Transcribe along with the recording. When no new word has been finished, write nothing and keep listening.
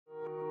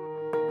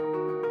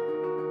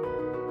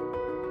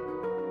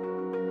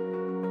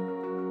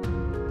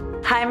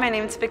Hi, my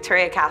name is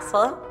Victoria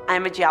Castle.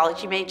 I'm a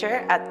geology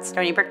major at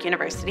Stony Brook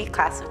University,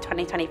 class of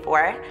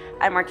 2024.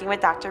 I'm working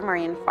with Dr.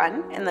 Marine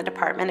Frouin in the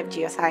Department of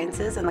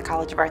Geosciences in the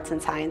College of Arts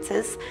and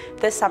Sciences.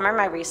 This summer,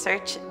 my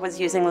research was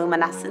using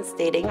luminescence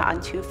dating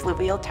on two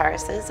fluvial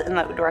terraces in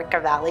the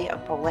Udowica Valley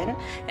of Poland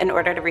in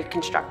order to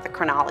reconstruct the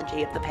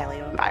chronology of the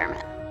paleo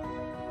environment.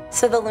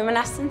 So the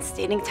luminescence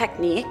dating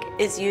technique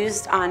is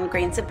used on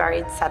grains of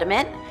buried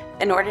sediment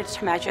in order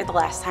to measure the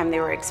last time they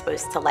were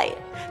exposed to light.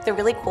 The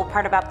really cool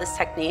part about this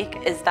technique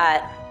is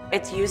that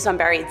it's used on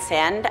buried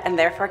sand and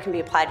therefore can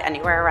be applied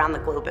anywhere around the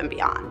globe and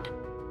beyond.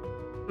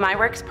 My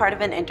work is part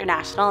of an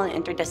international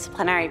and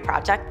interdisciplinary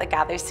project that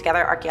gathers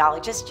together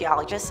archaeologists,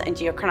 geologists, and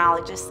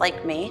geochronologists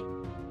like me.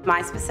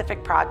 My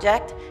specific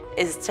project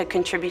is to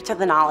contribute to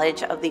the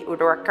knowledge of the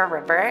Udowica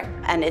River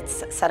and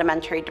its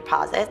sedimentary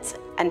deposits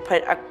and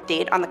put a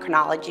date on the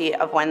chronology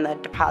of when the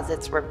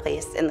deposits were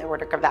placed in the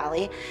Udowica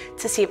Valley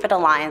to see if it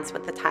aligns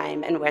with the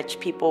time in which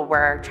people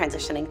were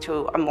transitioning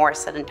to a more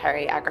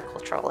sedentary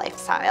agricultural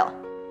lifestyle.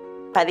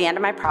 By the end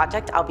of my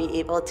project, I'll be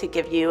able to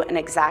give you an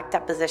exact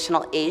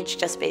depositional age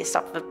just based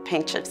off of a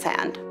pinch of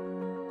sand.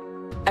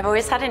 I've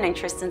always had an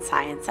interest in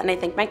science, and I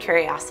think my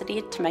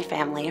curiosity to my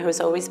family, who has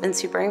always been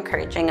super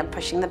encouraging of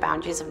pushing the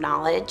boundaries of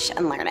knowledge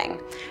and learning.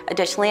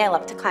 Additionally, I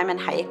love to climb and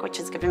hike, which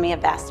has given me a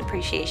vast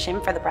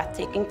appreciation for the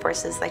breathtaking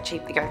forces that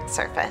shape the Earth's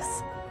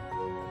surface.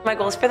 My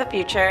goals for the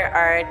future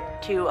are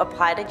to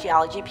apply to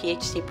geology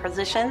PhD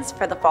positions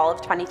for the fall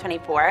of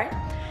 2024.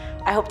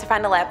 I hope to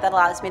find a lab that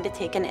allows me to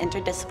take an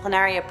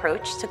interdisciplinary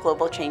approach to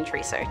global change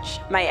research.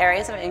 My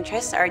areas of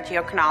interest are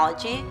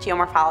geochronology,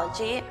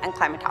 geomorphology, and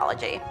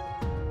climatology.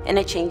 In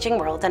a changing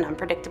world and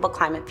unpredictable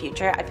climate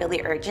future, I feel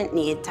the urgent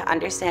need to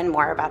understand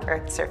more about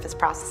Earth's surface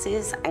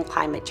processes and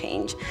climate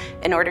change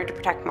in order to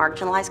protect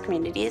marginalized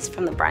communities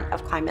from the brunt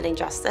of climate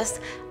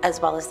injustice,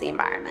 as well as the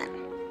environment.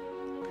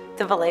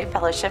 The Velay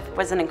Fellowship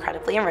was an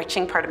incredibly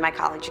enriching part of my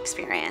college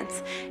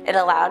experience. It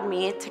allowed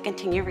me to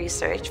continue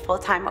research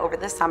full-time over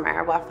the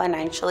summer while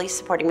financially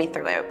supporting me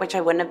through it, which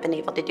I wouldn't have been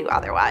able to do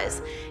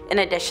otherwise. In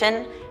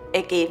addition,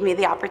 it gave me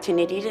the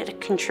opportunity to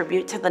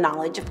contribute to the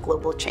knowledge of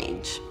global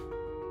change.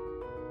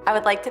 I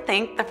would like to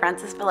thank the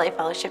Francis Velay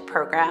Fellowship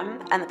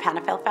Program and the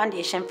Panafil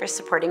Foundation for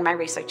supporting my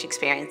research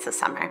experience this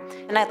summer.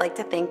 And I'd like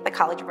to thank the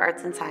College of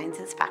Arts and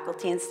Sciences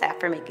faculty and staff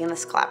for making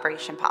this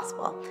collaboration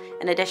possible.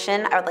 In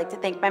addition, I would like to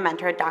thank my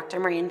mentor, Dr.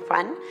 Marine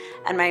Frouin,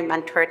 and my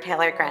mentor,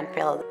 Taylor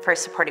Granfield, for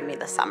supporting me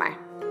this summer.